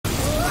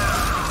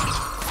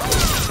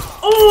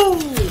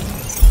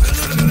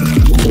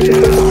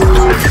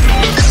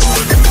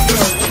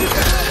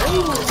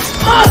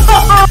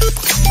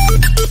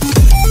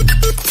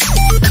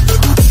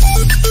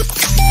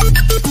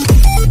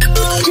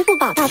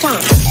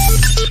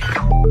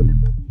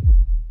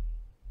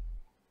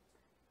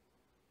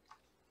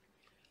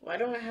Why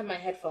don't I have my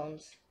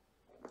headphones?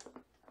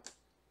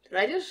 Did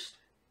I just...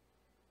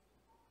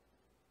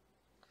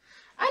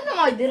 I know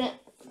I didn't.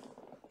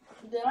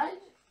 Did I?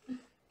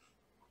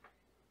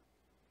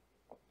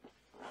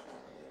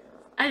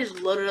 I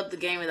just loaded up the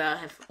game without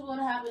headphones. What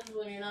happens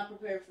when you're not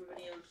prepared for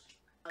videos?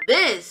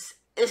 This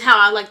is how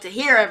I like to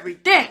hear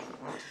everything.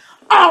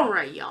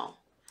 Alright, y'all.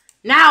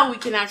 Now we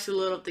can actually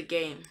load up the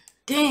game.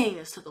 Dang,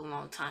 this took a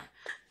long time.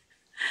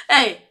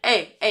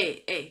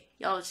 Hey.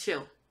 Y'all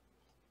chill.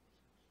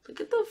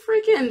 Look at the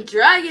freaking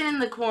dragon in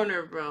the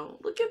corner, bro.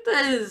 Look at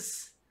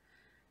this.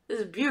 This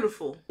is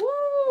beautiful.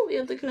 Woo! We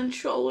have the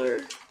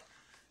controller.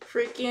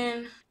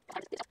 Freaking.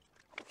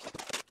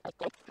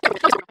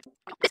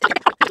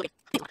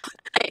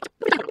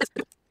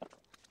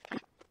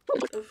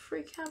 What the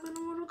freak happened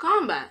to Mortal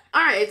Kombat?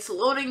 Alright, it's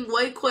loading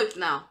way quick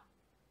now.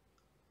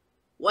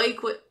 Way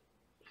quick.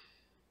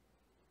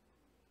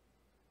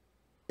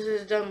 This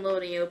is done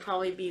loading, it'll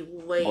probably be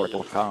way...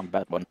 Mortal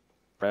Kombat 1.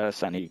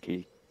 Press any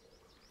key.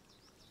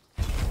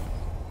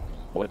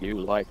 Would you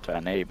like to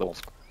enable?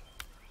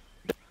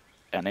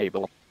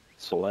 Enable.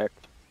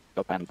 Select.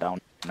 Up and down.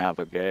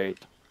 Navigate.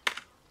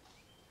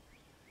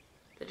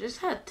 They just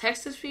had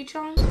text-to-speech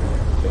on?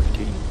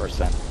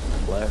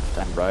 15%. Left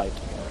and right.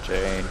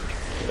 Change.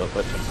 The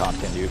button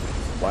continue.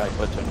 Y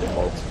button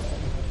remote.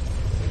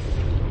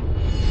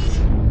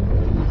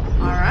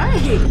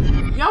 Alright.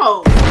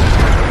 Yo.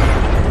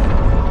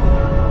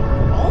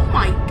 Oh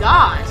my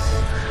gosh.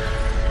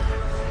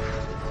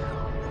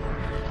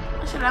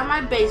 I should have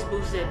my base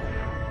boosted.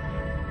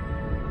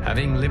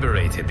 Having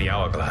liberated the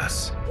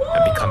hourglass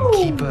and become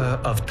keeper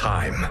of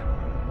time,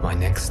 my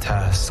next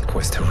task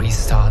was to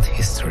restart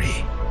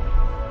history.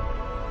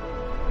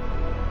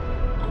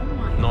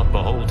 Not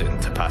beholden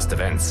to past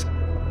events.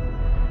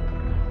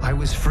 I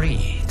was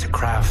free to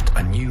craft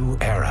a new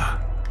era.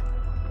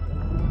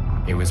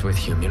 It was with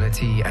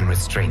humility and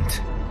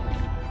restraint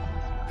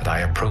that I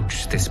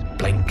approached this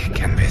blank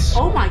canvas.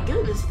 Oh my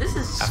goodness, this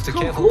is After so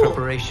careful cool.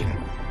 preparation,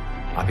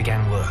 I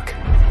began work,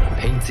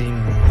 painting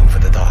over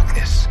the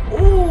darkness.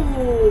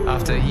 Ooh.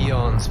 After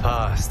eons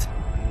passed,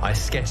 I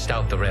sketched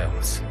out the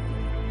realms.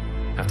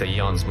 After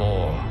eons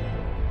more,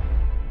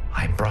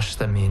 I brushed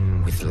them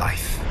in with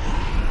life.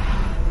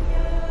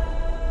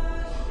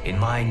 In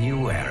my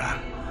new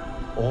era,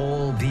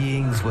 all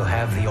beings will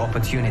have the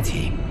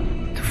opportunity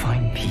to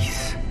find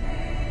peace.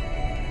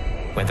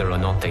 Whether or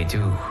not they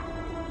do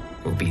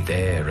will be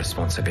their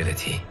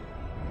responsibility.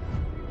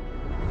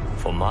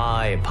 For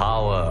my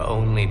power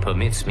only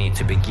permits me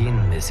to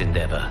begin this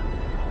endeavor.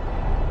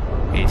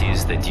 It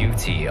is the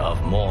duty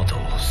of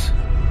mortals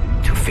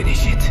to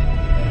finish it.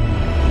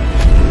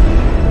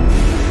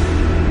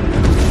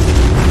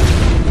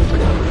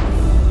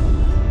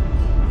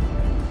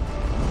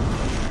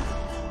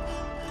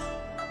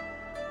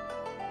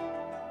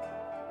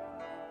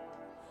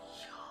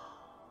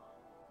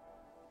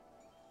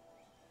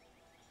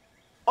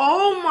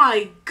 Oh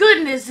my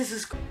goodness, this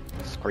is...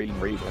 Screen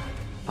reader.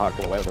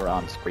 Toggle whether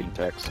on-screen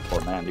text or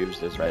man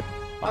used is red.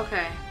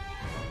 Okay.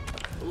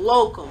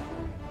 Local.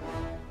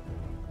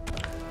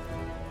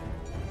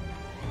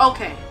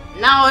 Okay.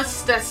 Now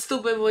it's that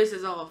stupid voice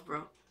is off,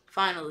 bro.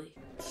 Finally.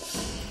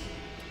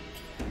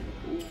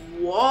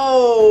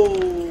 Whoa.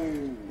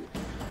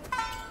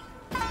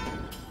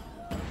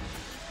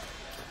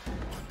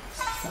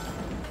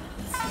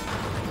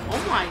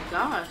 Oh my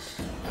gosh.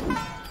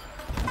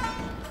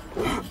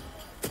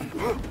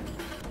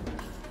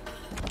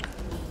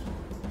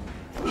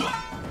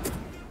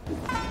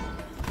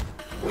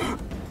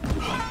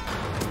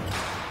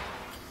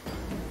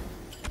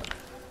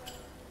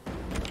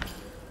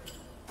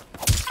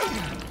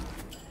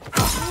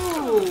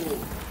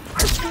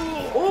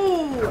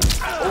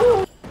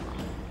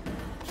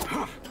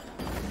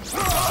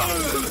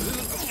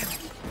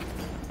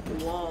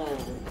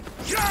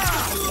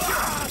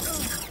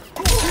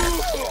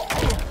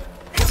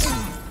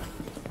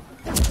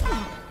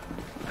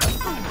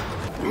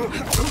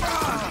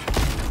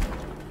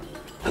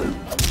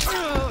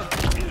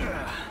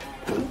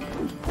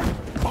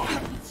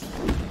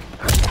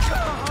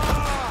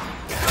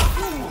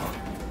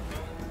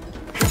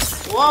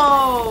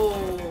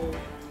 Whoa!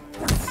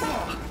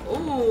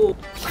 Ooh!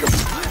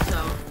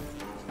 So,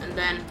 and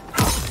then...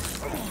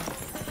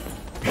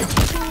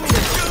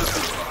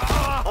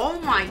 Oh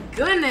my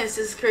goodness,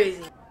 this is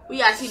crazy.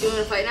 We actually doing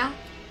a fight now?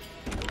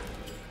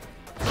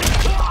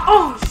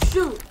 Oh,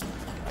 shoot!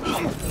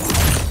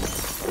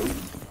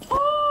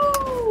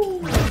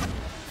 Oh!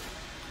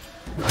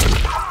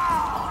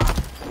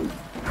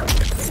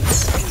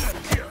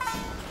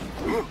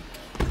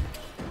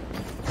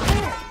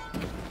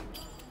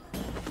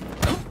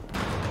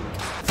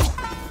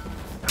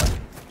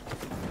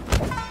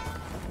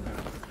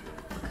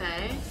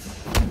 Okay.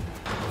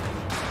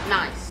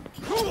 Nice.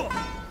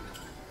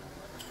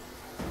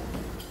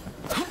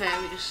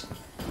 just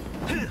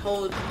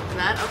hold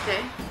that.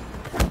 Okay.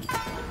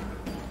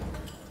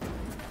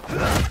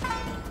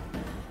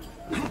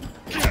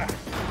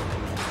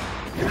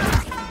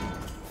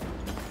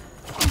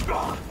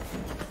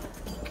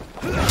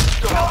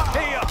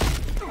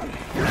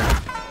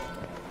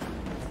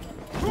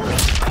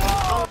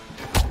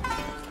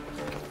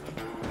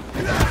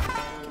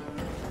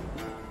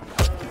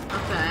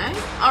 Okay.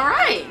 All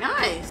right.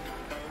 Nice.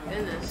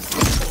 Goodness.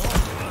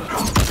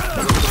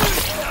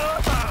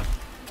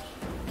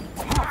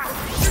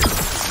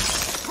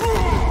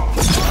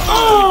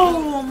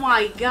 Oh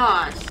my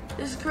gosh.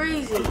 This is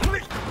crazy.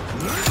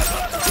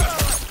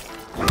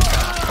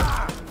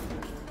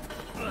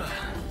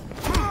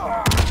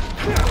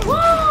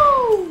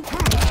 Woo!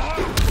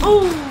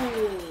 Ooh.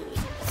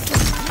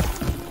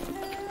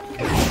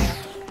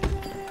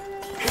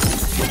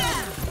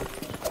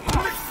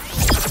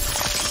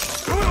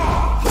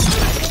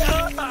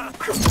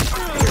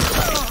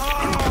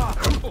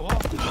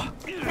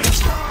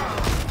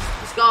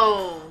 Let's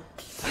go.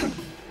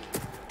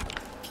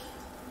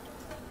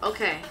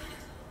 Okay.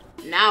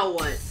 Now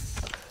what?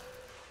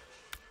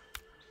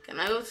 Can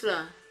I go to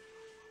the...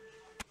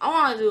 I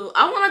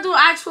wanna do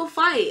actual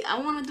fight. I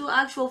wanna do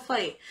actual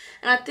fight.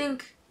 And I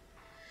think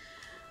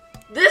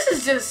this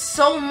is just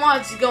so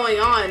much going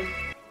on.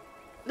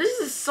 This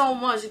is so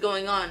much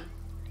going on.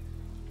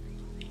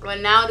 Right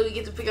now, do we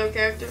get to pick our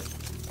character?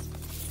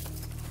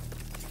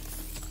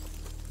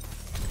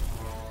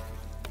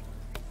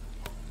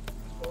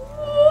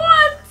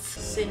 What?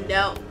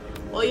 Sindel.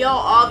 Well, y'all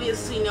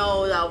obviously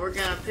know that we're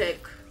gonna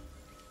pick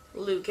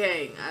Liu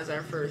Kang as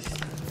our first.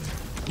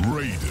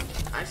 Raiden.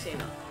 I see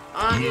no.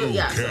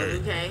 Yeah, so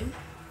Liu Kang.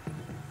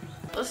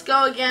 Let's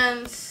go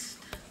against.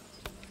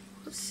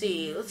 Let's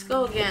see. Let's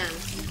go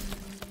against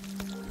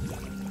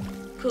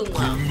Kung Lao.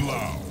 Kung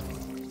Lao.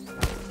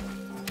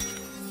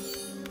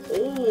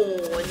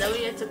 Oh, and then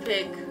we have to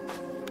pick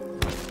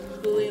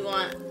who we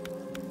want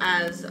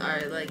as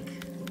our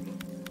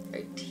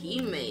our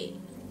teammate.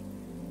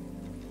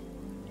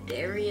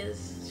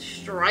 Darius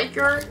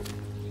Striker.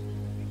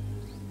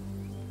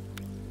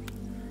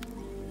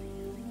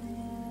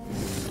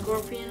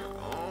 Scorpion.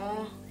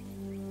 Oh,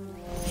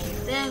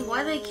 dang!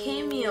 Why they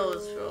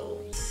cameos, bro?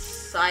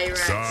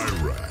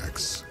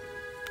 Cyrax.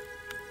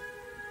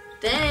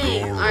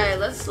 Dang! All right,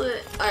 let's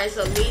let. All right,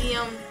 so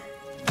medium.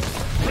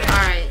 All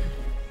right.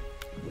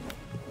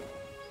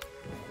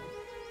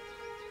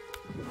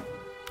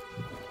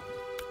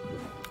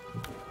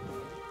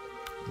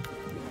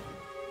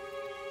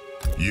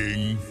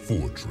 Ying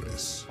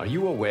Fortress. Are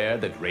you aware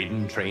that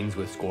Raiden trains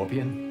with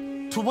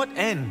Scorpion? To what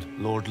end,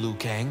 Lord Liu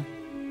Kang?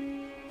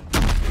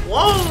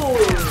 Whoa!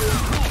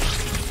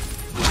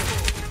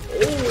 Oh.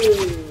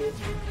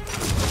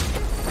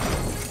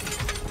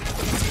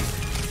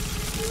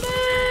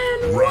 Man,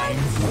 Round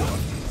one.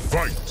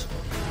 Fight.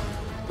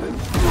 Oh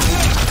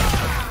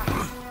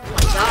my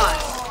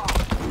gosh.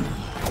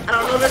 I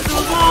don't know the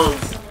two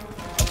moves.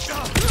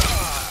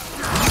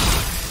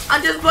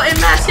 I'm just button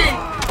mashing.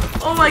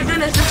 Oh my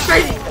goodness, it's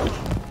crazy.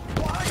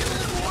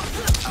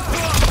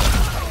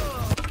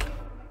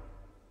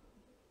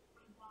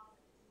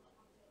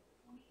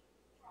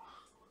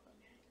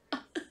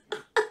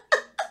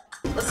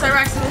 Let's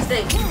Cyrax in this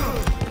thing.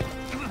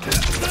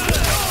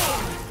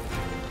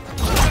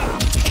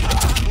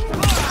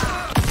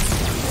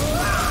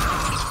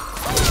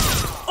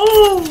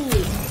 Oh!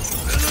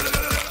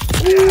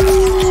 Oh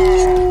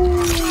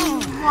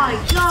my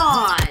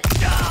god!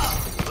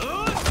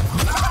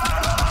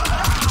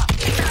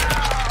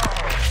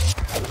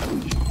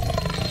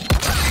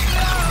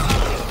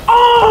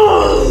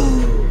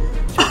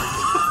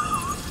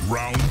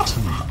 Round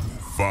two.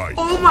 Fight.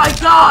 Oh my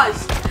gosh!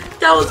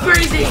 That was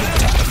crazy!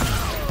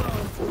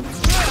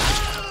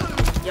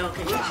 Yo,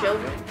 can you chill?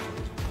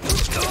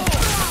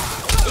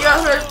 You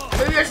guys heard,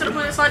 maybe I should have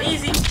put this on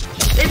easy.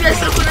 Maybe I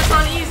should have put this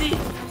on easy.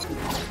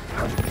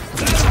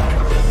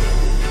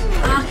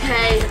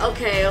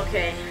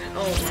 Okay.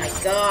 Oh my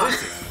god.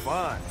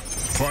 Fun.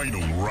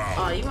 Final round.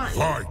 Oh, you want?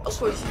 Fight. Of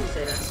course you can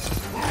say that.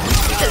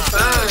 It's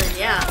fun,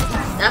 yeah.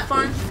 That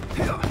fun?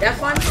 That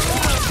fun?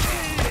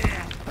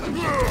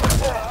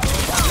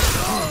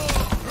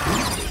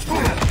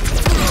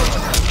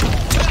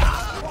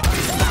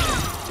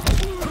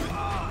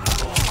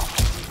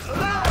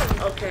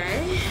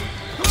 Okay.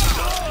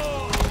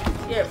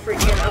 Yeah,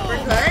 freaking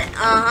uppercut.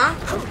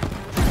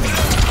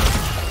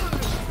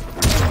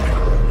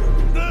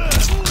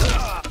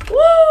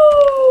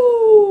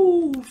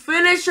 Woo!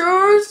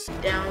 Finishers.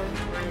 Down,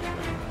 right.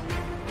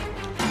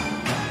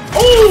 Oh!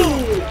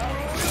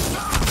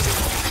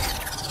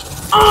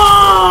 Oh!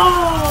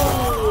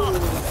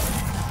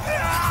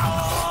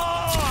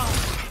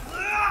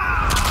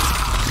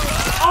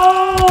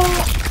 Oh!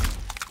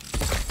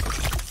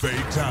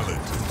 Fatality.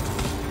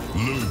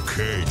 Liu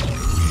Kang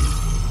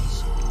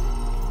wins.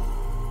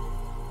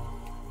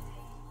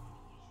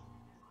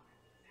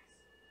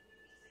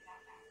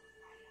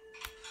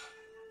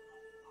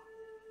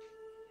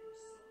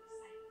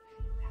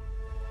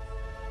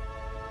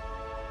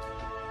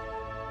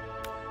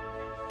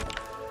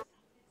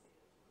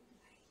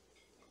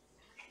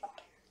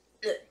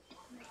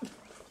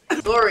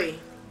 Story.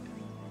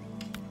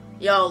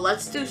 Yo,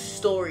 let's do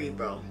story,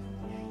 bro.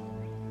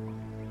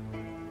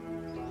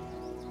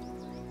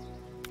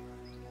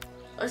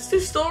 Let's do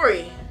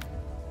story.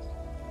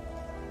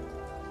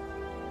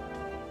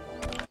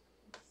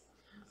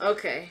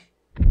 Okay.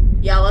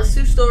 Yeah, let's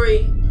do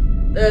story.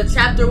 The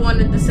chapter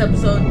 1 of this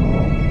episode.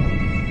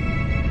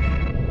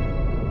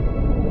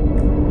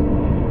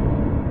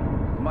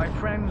 My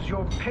friends,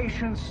 your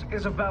patience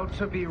is about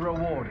to be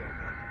rewarded.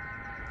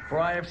 For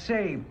I have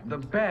saved the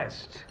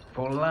best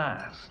for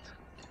last.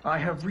 I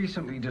have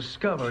recently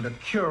discovered a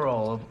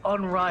cure-all of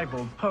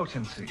unrivaled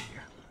potency.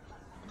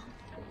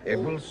 It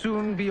will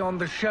soon be on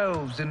the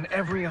shelves in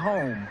every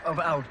home of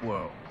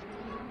Outworld.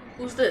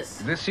 Who's this?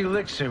 This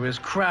elixir is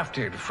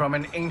crafted from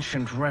an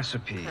ancient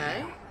recipe.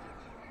 Okay.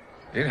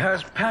 It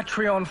has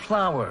Patreon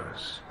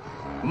flowers,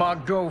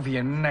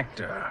 Margovian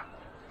nectar,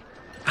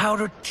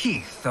 powdered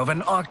teeth of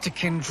an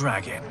Arctican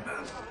dragon.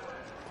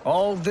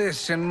 All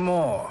this and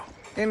more,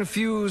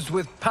 infused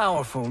with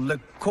powerful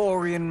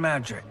Lycorian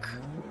magic.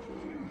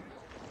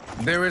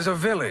 There is a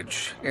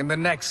village in the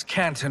next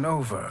canton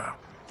over,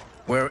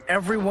 where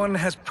everyone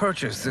has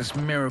purchased this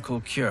miracle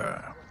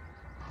cure.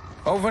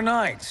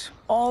 Overnight,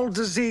 all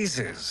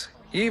diseases,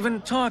 even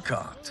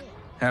Tarkat,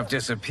 have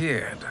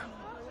disappeared.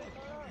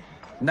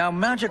 Now,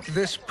 magic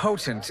this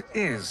potent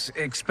is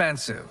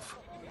expensive.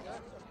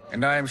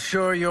 And I am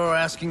sure you're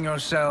asking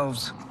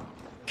yourselves,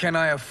 can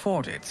I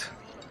afford it?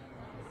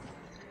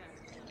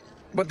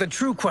 But the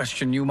true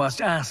question you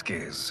must ask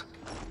is,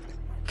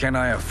 can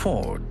I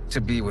afford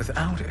to be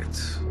without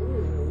it?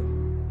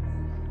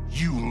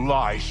 You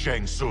lie,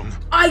 Shang Tsung.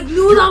 I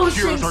knew that was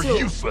Your Shang cures are Tsung.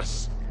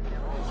 useless.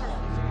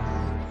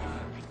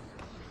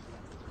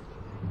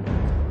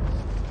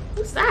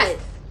 Who's that?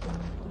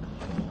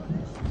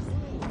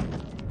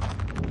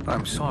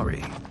 I'm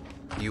sorry.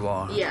 You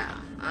are... Yeah.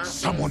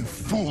 Someone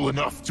fool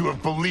enough to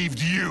have believed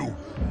you.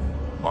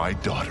 My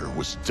daughter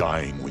was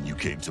dying when you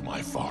came to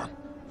my farm.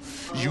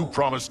 You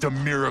promised a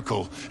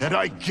miracle, and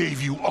I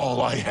gave you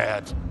all I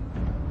had.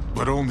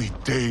 But only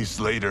days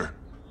later,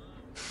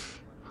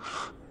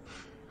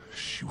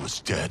 she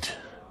was dead.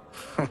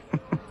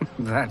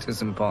 That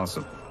is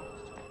impossible.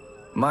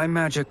 My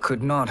magic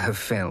could not have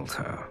failed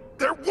her.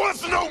 There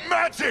was no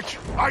magic!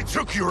 I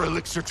took your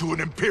elixir to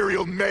an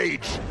Imperial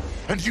mage,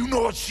 and you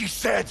know what she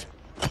said?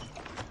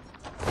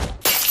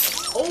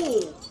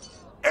 Oh.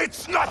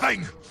 It's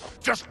nothing!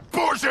 Just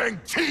Bourgeois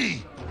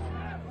tea!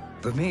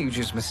 The mage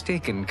is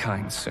mistaken,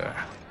 kind sir.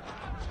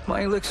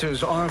 My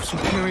elixirs are of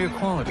superior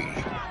quality.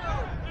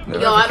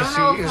 Their Yo, I don't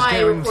know if efficacy my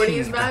recording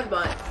is guaranteed. bad,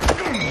 but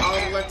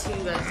I'll let you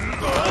guys.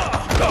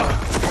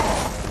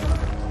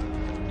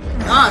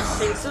 Ah,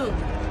 Shang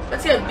Tsung.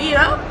 Let's get beat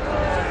up.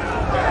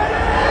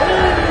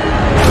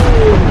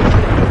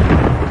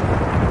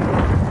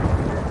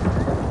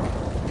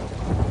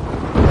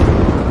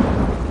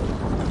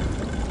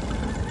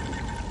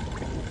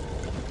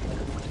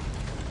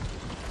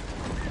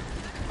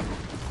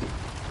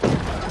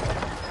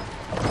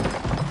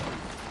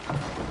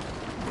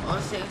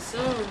 Oh, Shang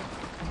Tsung.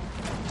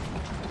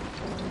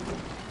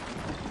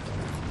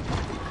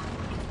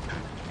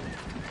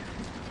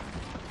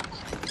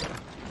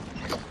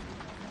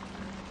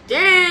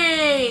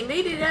 Dang,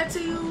 they did that to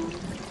you,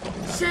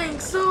 Shang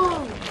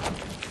Tsung.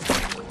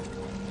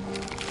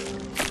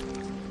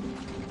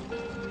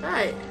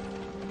 Right.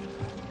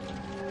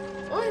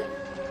 What?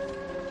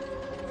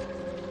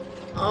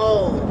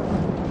 Oh.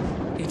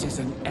 It is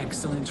an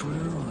excellent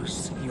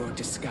ruse, your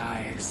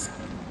disguise.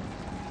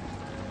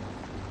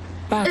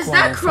 Back Is while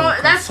that folk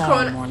are that's far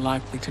Chron- more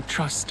likely to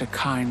trust a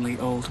kindly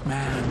old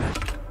man.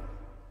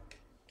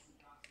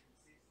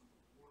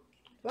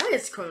 Why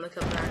is Chroma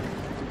come back?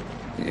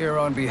 Here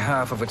on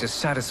behalf of a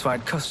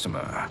dissatisfied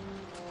customer.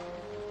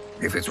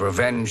 If it's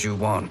revenge you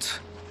want,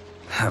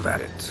 have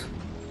at it.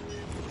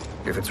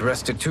 If it's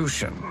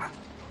restitution,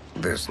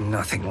 there's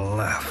nothing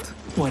left.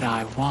 What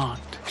I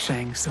want,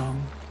 Shang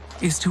Tsung,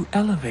 is to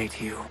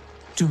elevate you,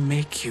 to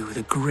make you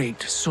the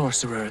great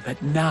sorcerer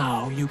that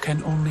now you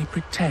can only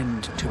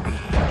pretend to be.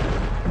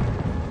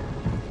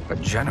 A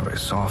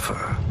generous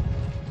offer.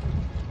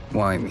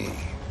 Why me?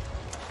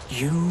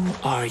 You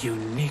are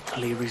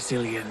uniquely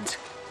resilient.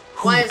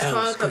 Who Why is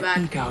else Chronica could back?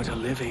 eke out a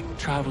living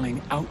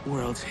traveling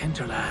Outworld's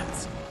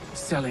hinterlands,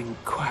 selling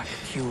quack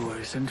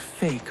cures and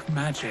fake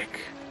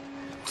magic?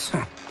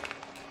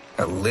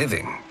 A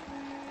living.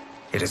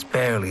 It is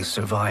barely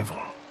survival.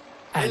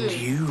 And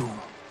you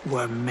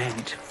were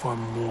meant for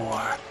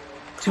more.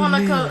 To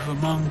Chronica- live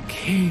among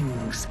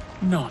kings,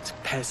 not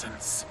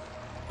peasants.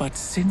 But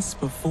since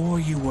before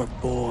you were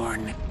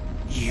born,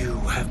 you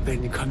have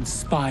been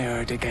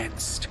conspired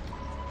against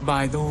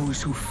by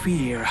those who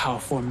fear how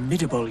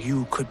formidable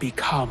you could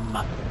become.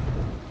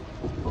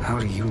 How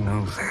do you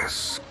know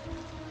this?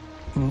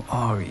 Who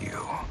are you?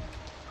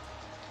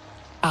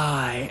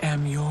 I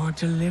am your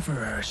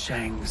deliverer,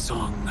 Shang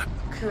Tsung.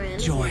 Corinne?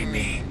 Join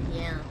me,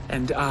 Yeah.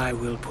 and I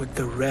will put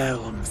the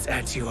realms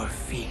at your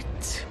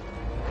feet.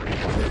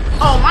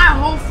 Oh, my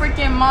whole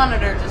freaking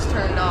monitor just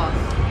turned off.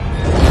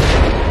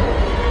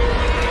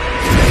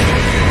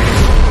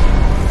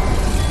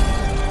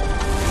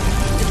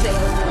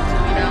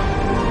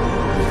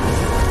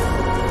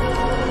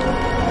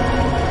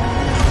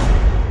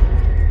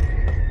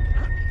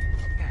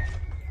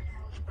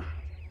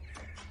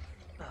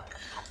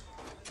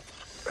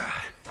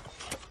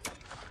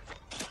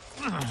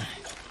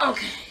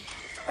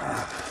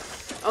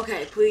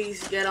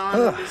 get on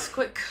with this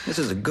quick. This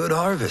is a good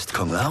harvest,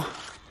 Kung Lao.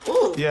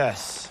 Ooh.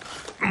 Yes.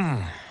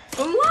 Kung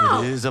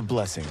Lao. It is a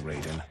blessing,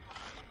 Raiden.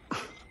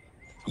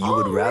 You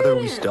would rather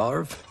we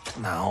starve?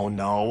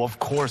 No, of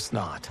course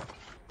not.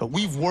 But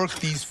we've worked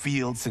these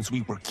fields since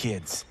we were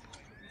kids.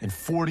 In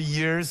 40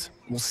 years,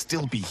 we'll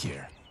still be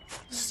here.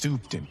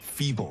 Stooped and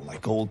feeble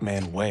like Old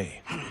Man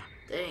Wei.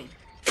 Dang.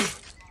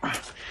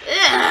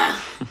 Yeah.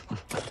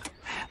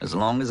 As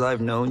long as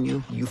I've known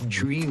you, you've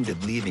dreamed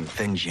of leaving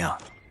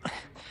Fengjiang.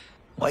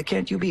 Why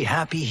can't you be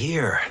happy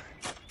here?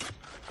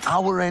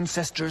 Our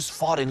ancestors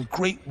fought in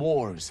great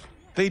wars.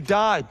 They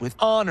died with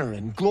honor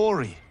and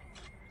glory.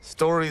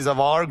 Stories of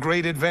our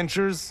great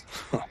adventures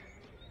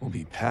will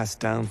be passed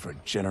down for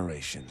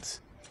generations.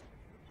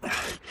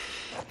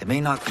 It may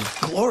not be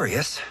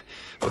glorious,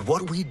 but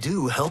what we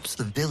do helps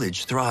the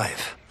village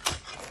thrive.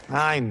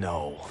 I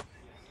know.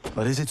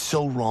 But is it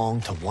so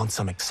wrong to want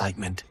some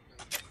excitement?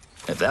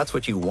 If that's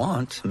what you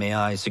want, may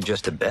I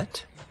suggest a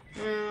bet?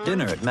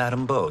 Dinner at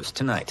Madame Beau's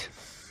tonight.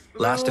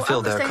 Last to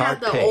fill their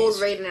cart the pays. old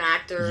Raiden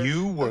actor.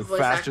 You were voice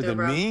faster actor, than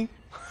bro. me?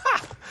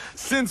 Ha!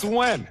 Since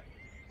when?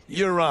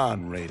 You're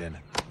on, Raiden.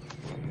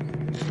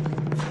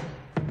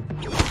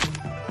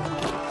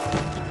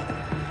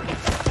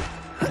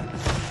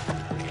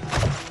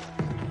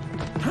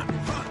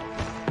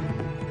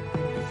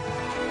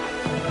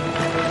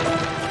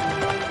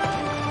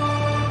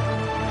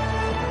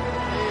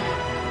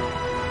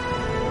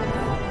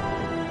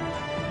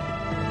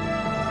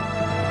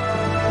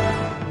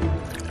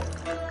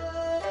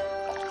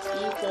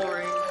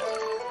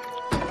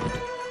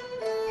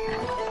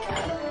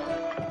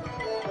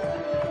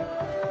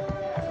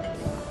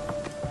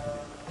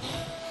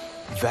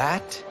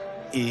 That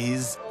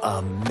is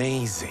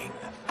amazing.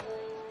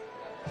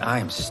 I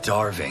am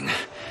starving.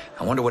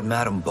 I wonder what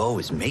Madame Beau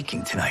is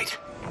making tonight.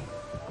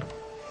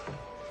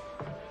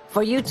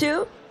 For you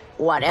two,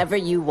 whatever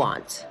you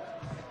want.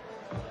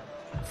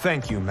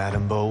 Thank you,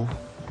 Madame Beau.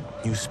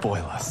 You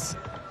spoil us.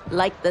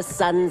 Like the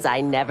sons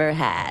I never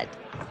had.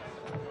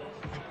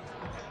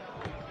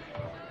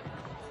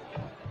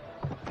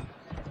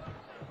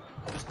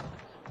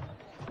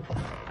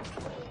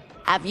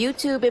 Have you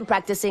two been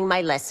practicing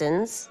my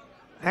lessons?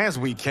 As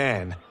we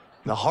can.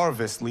 The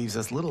harvest leaves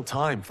us little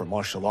time for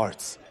martial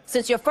arts.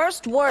 Since your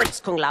first words,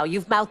 Kung Lao,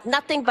 you've mouthed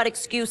nothing but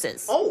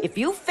excuses. Oh. If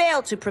you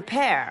fail to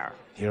prepare...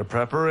 Your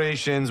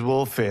preparations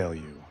will fail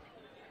you.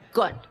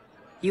 Good.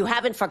 You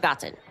haven't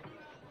forgotten.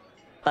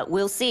 But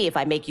we'll see if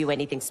I make you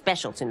anything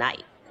special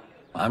tonight.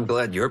 I'm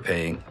glad you're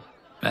paying.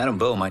 Madame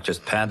Beau might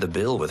just pad the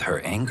bill with her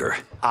anger.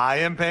 I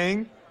am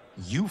paying?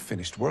 You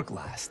finished work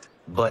last.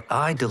 But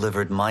I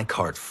delivered my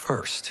cart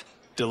first.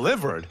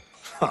 Delivered?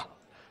 Huh.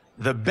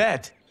 The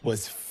bet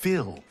was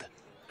filled.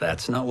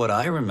 That's not what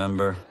I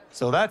remember.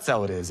 So that's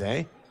how it is,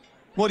 eh?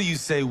 What do you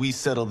say we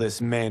settle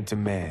this man to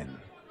man?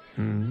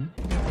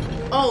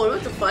 Oh,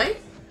 what's the fight?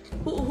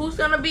 Who's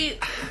gonna be?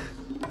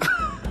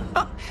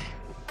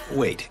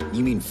 Wait,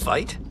 you mean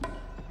fight?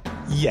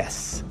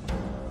 Yes.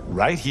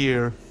 Right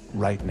here,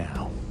 right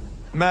now.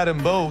 Madame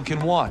Beau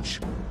can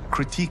watch,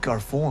 critique our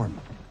form.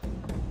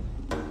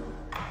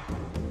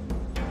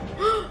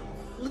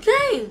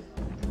 Okay.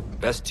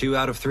 Best 2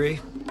 out of 3?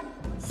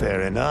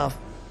 Fair enough.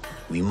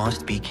 We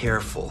must be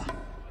careful.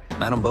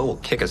 Madame Beau will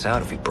kick us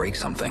out if we break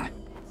something.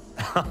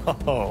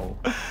 Oh,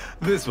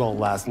 this won't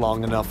last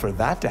long enough for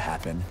that to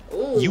happen.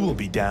 Ooh. You will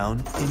be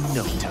down in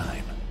no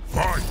time.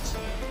 Fight!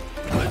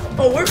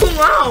 Oh, we're Kung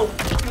Lao.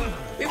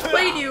 We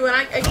played you and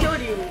I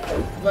killed you,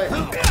 but you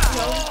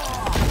know.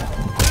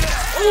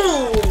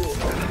 Ooh.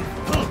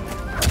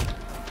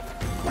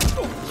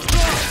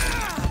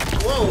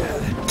 Whoa.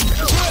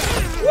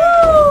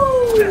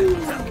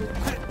 Woo.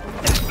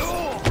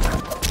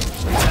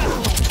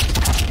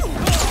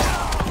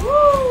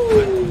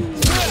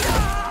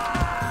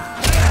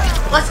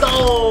 Let's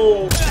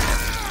go!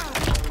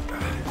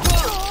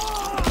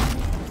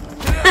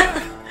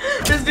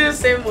 Just do the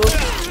same move.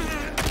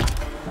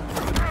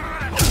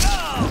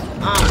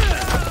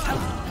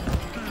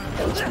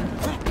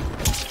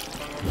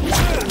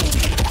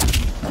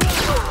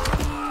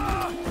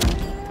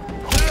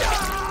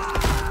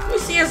 Let me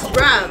see us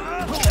grab.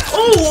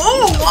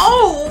 Oh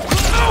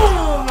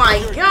my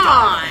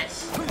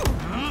gosh!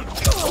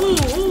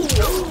 Ooh.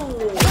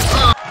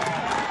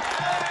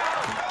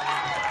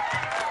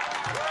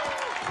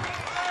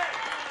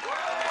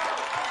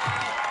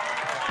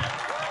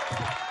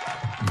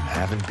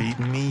 Haven't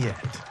beaten me yet.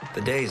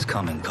 The day's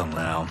coming, Kung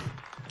Lao.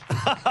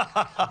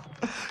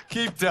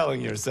 Keep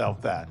telling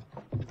yourself that.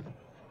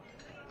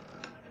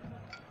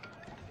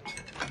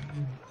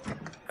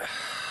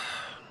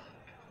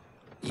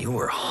 You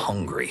were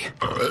hungry.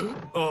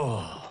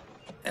 Oh.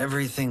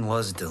 Everything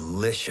was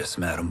delicious,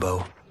 Madame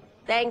Beau.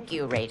 Thank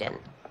you, Raiden.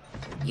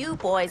 You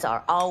boys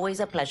are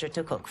always a pleasure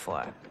to cook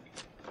for.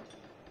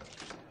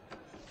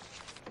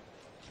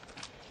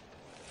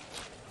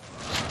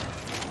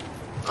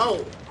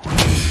 Oh.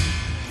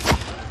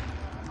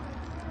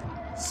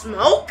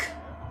 Smoke?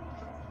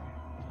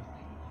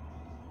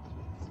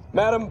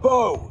 Madame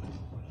Beau,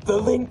 the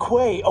Lin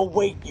Kuei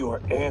await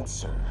your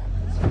answer.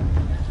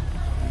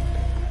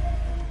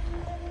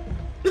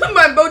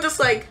 My boat just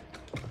like...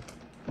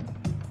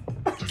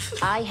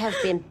 I have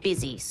been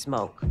busy,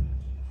 Smoke.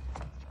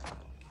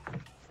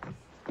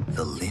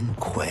 The Lin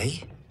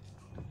Kuei?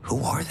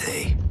 Who are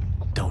they?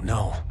 Don't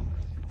know,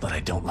 but I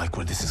don't like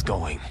where this is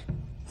going.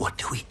 What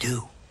do we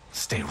do?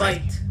 Stay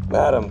right. Fight.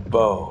 Madam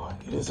Bo,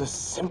 it is a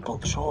simple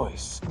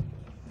choice.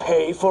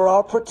 Pay for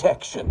our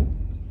protection,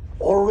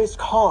 or risk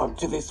harm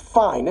to this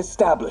fine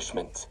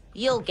establishment.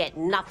 You'll get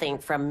nothing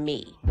from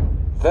me.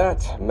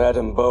 That,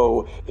 Madam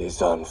Bo,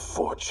 is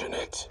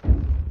unfortunate.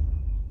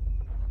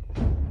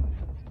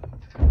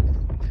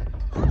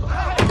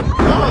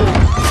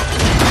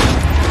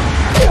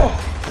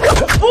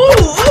 Ooh,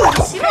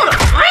 you see what a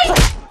fight?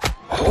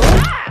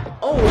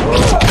 Oh.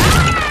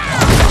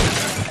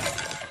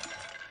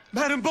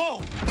 Madam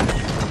Bo!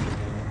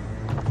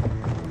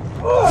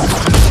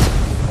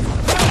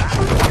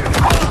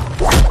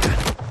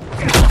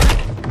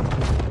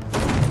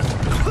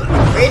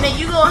 Raina,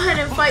 you go ahead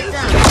and fight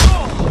them.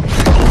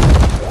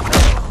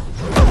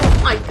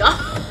 Oh my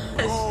gosh.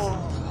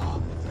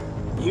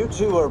 You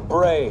two are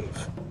brave,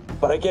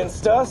 but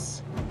against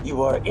us,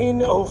 you are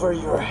in over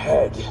your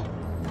head.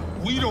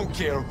 We don't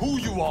care who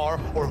you are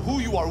or who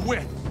you are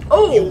with.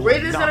 Oh,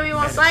 Raina's gonna be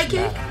my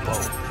sidekick?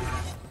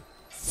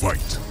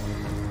 Fight.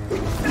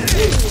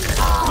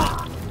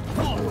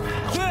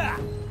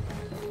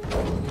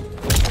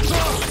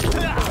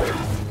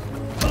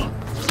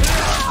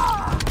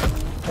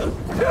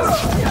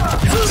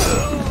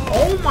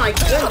 Oh my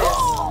goodness.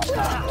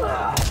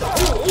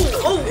 Ooh,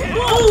 ooh,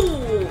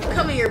 ooh, ooh.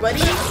 Come here,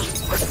 buddy.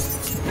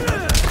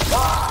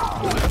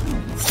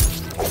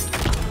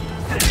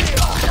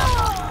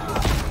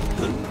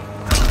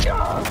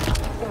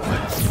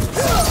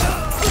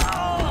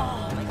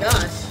 Oh my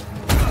gosh.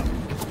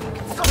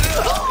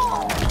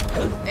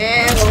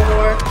 And one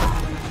more.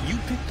 You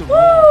picked the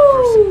wrong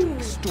person to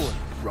extort,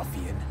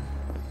 ruffian.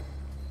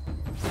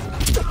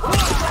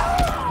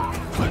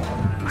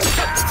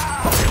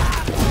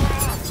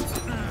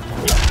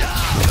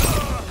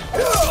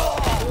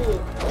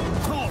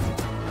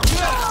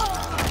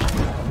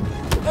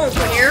 Oh,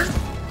 come here.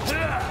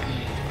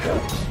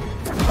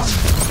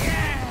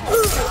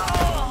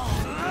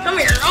 Come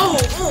here. Oh,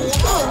 oh,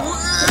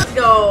 oh. Let's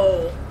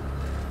go.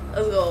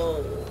 Let's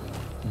go.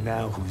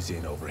 Now who's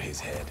in over his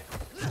head?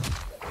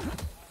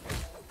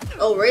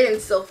 Oh,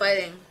 Raiden's still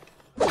fighting.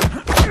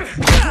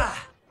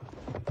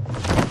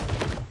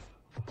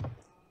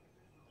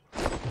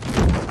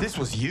 This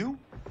was you?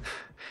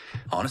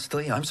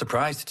 Honestly, I'm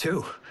surprised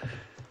too.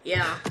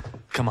 Yeah.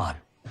 Come on,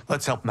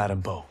 let's help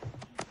Madam Bo.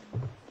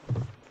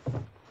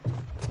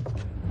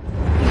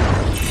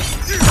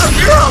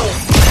 Oh,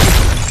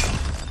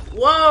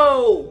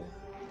 whoa!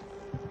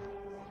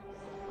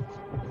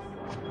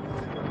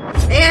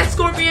 And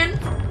Scorpion.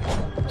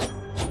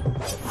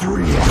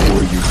 Free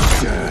where you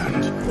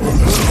stand.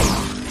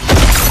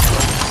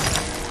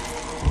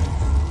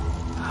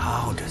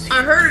 How does he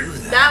I heard do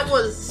that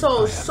was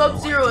so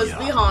Sub-Zero is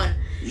Bihan,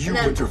 You and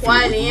then interfere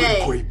Quiet with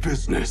Yang great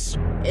business.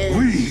 is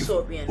Leave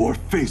Scorpion. or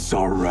face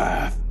our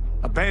wrath.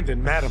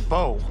 Abandon Madam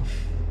Bo.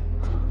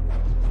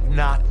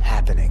 Not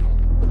happening.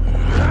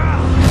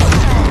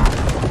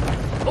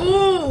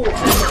 Ooh!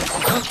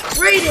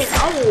 Raiden!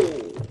 Oh!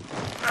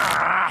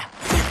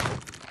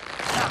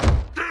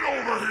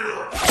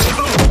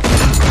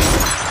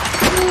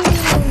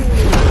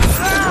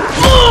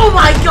 Oh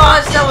my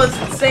gosh, that was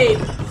insane!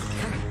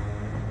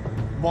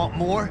 Want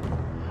more?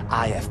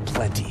 I have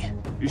plenty.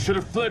 You should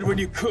have fled when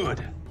you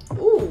could.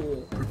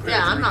 Ooh.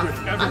 Yeah, I'm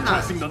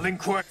not. the Lin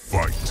Kuei.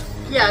 Fight.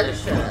 Yeah, I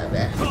just should have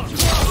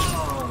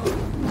that.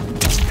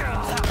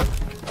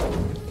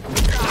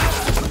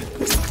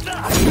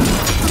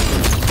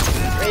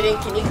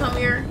 Raiden, can you come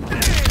here? Let me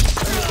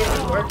get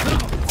this working.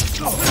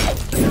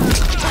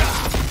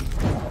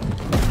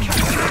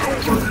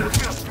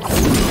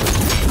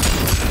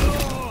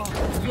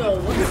 Yo,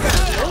 what is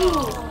that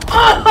move?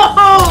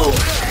 Oh!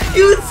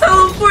 You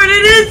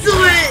teleported into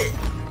it!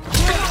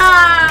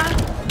 Ah!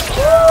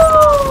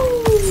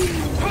 Woo!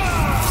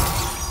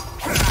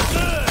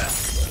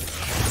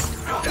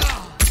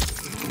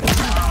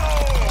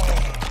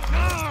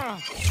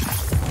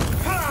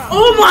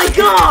 Oh my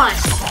god!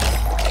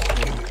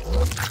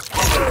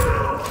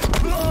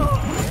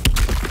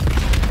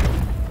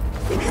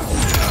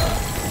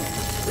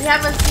 We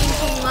haven't seen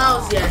King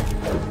Lao's yet.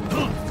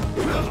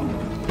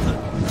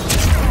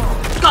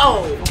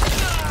 Go!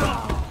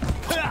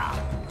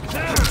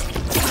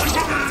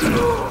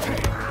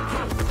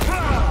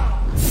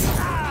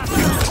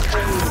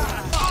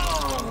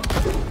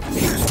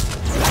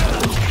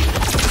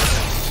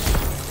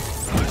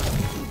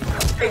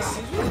 Hey,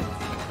 see you?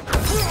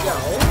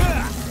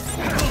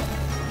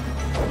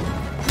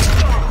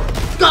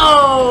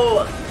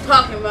 Go!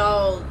 Talking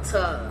about,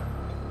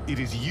 It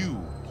is you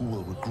who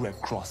will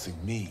regret crossing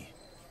me.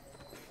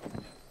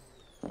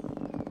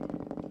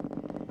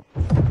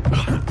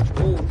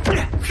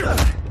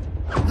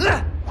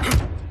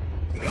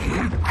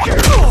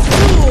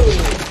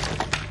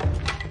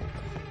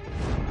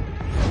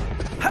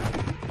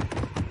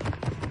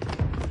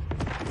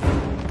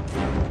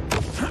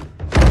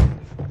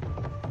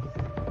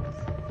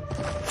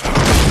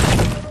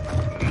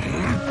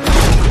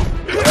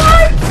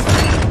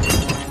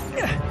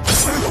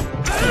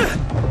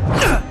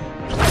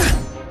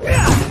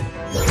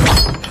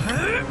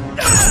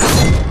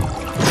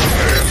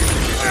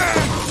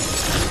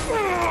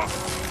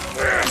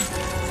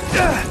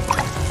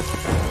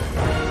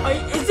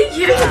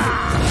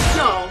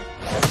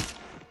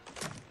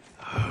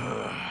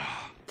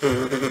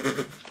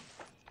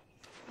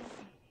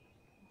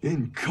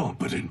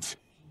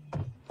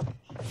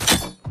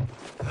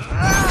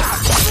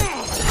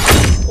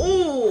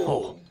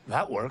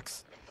 That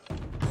works.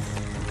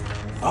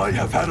 I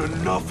have had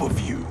enough of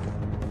you.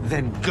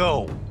 Then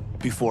go,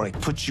 before I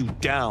put you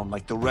down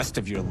like the rest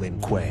of your Lin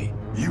Kuei.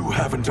 You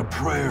haven't a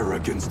prayer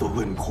against the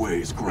Lin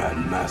Kuei's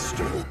Grand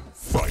Master.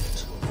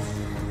 Fight.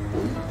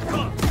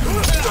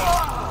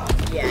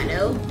 Yeah,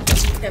 no.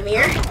 Come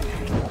here.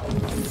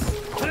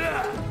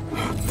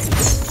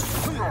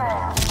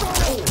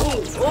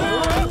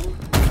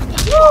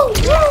 Woo,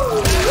 woo,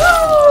 woo!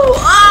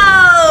 Oh!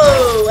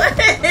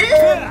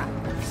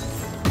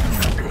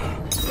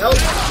 Nope.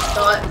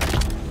 Thought.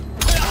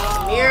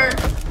 Come here.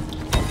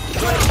 You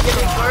want to get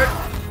this work?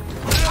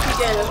 Keep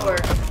getting this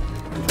work.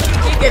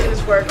 Keep getting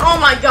this work. Oh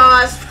my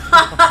gosh!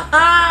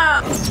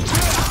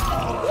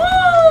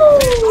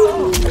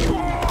 Woo!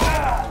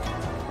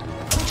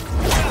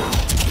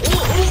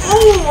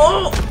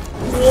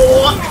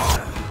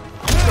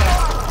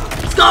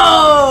 Let's go!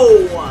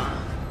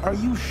 Are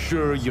you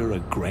sure you're a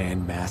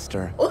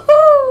grandmaster?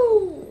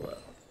 Woohoo!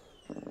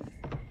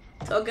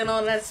 Talking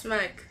all that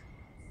smack.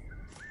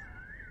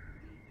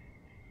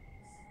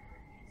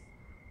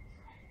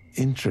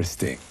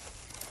 Interesting.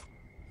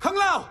 Kung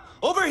Lao,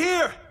 over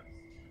here!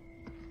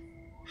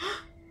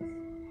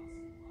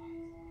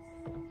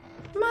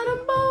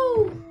 Madame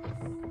Bo!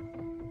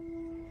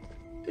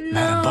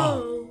 Madame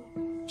Bo.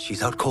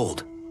 She's out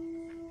cold.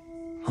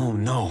 Oh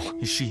no,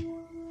 is she...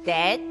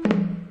 Dead?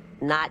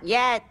 Not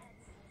yet.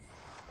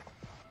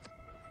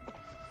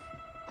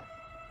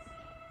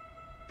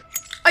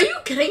 Are you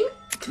kidding?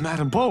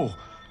 Madame Bo,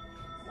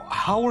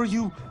 how are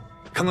you...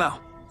 Kung Lao.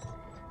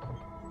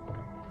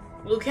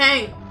 Liu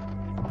Kang.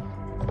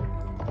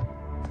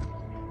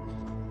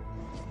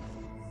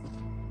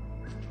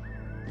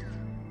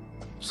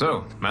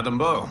 So, Madame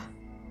Bo,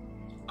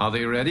 are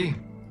they ready?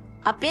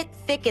 A bit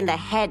thick in the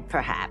head,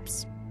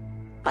 perhaps.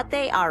 But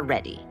they are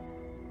ready.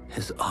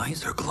 His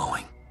eyes are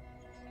glowing.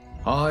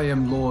 I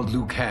am Lord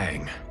Liu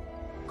Kang,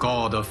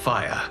 God of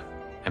Fire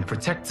and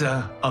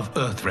Protector of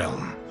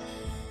Earthrealm.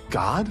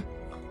 God?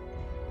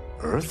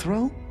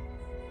 Earthrealm?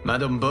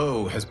 Madame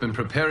Bo has been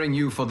preparing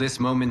you for this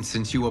moment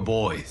since you were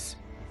boys.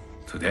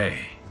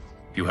 Today,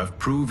 you have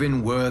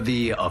proven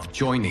worthy of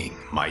joining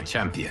my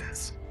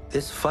champions.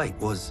 This fight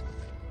was...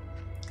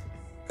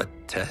 a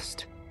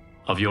test?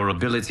 Of your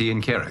ability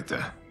and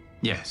character,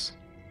 yes.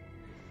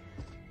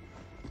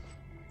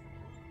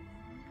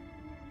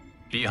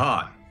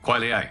 Bihan, Kuai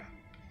Liang.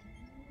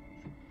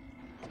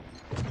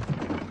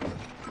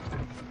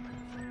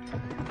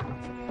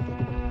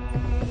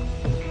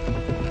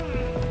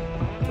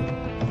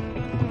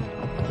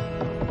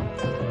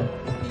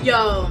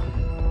 Yo.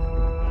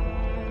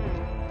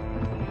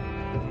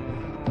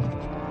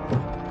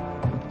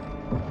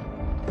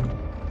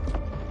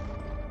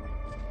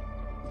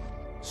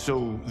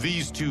 So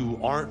these two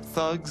aren't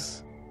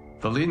thugs?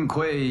 The Lin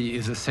Kuei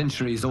is a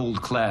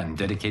centuries-old clan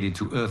dedicated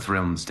to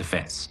Earthrealm's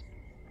defense.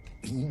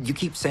 You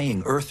keep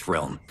saying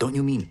Earthrealm. Don't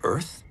you mean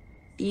Earth?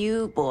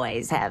 You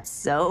boys have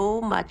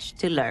so much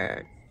to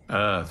learn.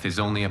 Earth is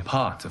only a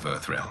part of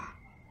Earthrealm.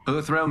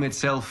 Earthrealm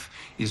itself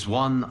is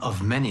one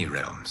of many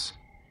realms.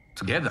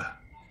 Together,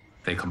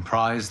 they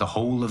comprise the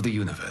whole of the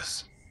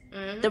universe.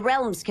 The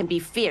realms can be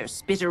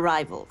fierce, bitter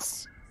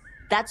rivals.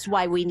 That's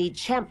why we need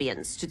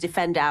champions to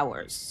defend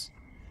ours.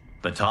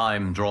 The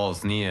time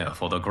draws near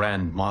for the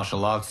grand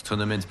martial arts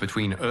tournament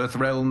between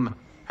Earthrealm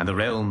and the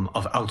realm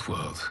of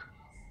Outworld.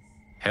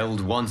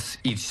 Held once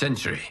each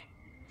century,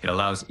 it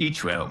allows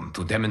each realm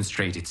to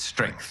demonstrate its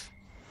strength.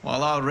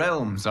 While our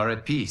realms are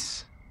at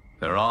peace,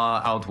 there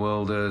are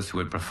Outworlders who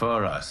would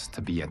prefer us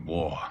to be at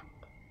war.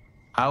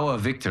 Our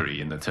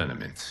victory in the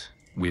tournament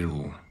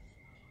will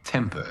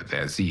temper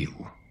their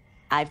zeal.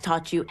 I've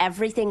taught you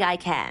everything I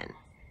can.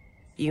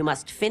 You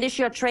must finish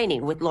your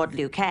training with Lord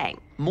Liu Kang.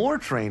 More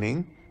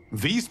training?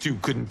 These two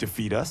couldn't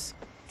defeat us.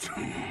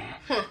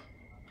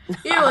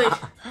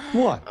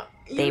 What?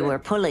 They were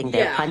pulling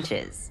their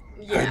punches.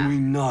 Had we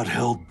not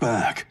held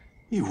back,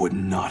 you would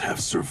not have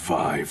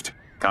survived.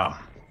 Come.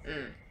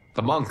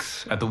 The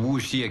monks at the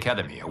Wuxi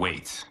Academy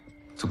await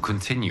to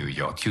continue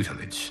your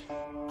tutelage.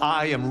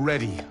 I am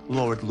ready,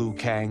 Lord Liu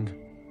Kang.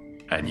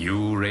 And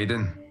you,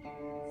 Raiden?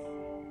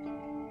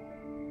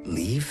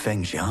 Leave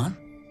Fengjian?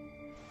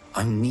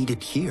 I'm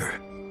needed here.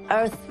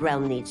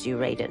 Earthrealm needs you,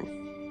 Raiden.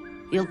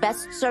 You'll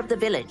best serve the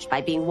village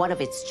by being one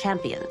of its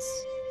champions.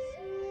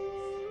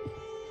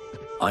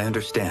 I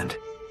understand.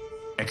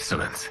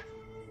 Excellent.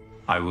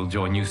 I will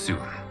join you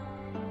soon.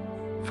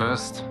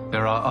 First,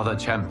 there are other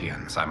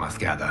champions I must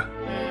gather.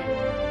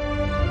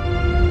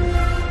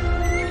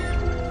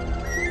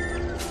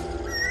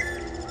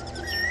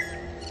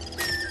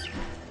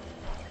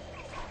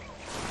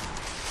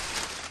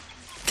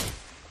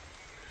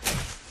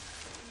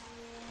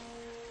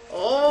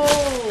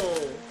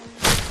 Oh,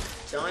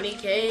 Johnny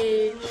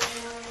Cage.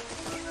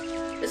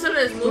 It's one of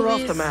his movies. We're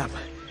off the map.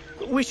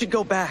 We should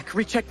go back,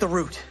 recheck the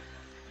route.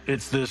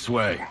 It's this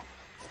way.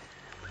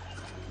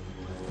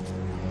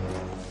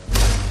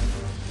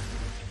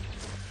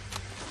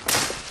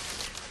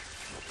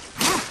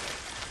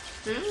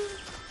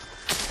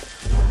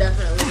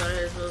 Definitely one of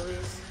his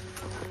movies.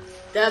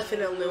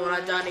 Definitely one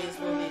of Johnny's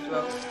movies,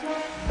 bro.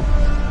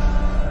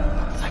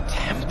 The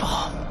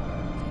temple.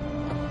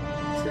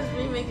 This is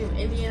remake of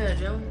Indiana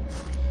Jones.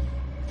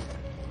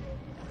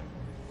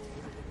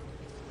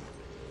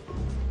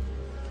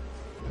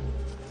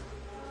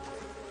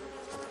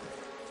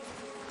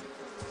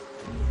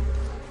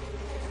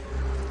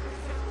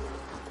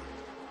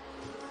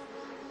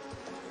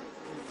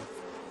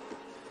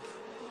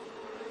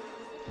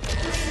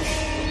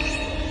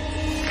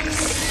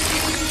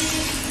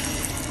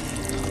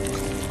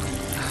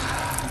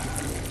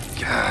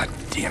 God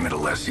damn it,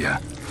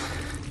 Alessia.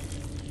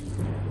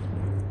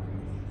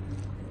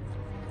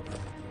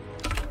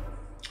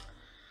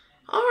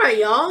 Alright,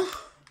 y'all.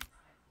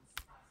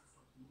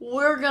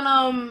 We're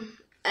gonna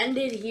end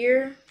it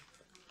here.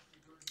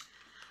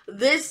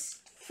 This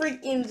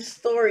freaking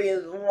story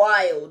is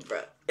wild,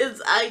 bro.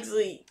 It's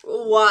actually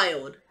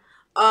wild.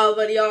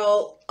 But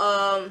y'all,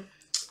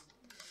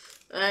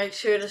 make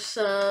sure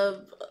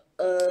to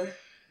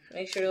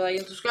make sure to like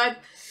and subscribe.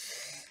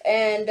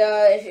 And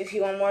if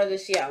you want more of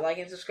this, yeah, like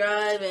and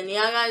subscribe. And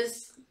yeah,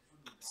 guys,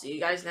 see you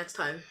guys next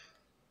time.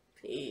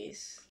 Peace.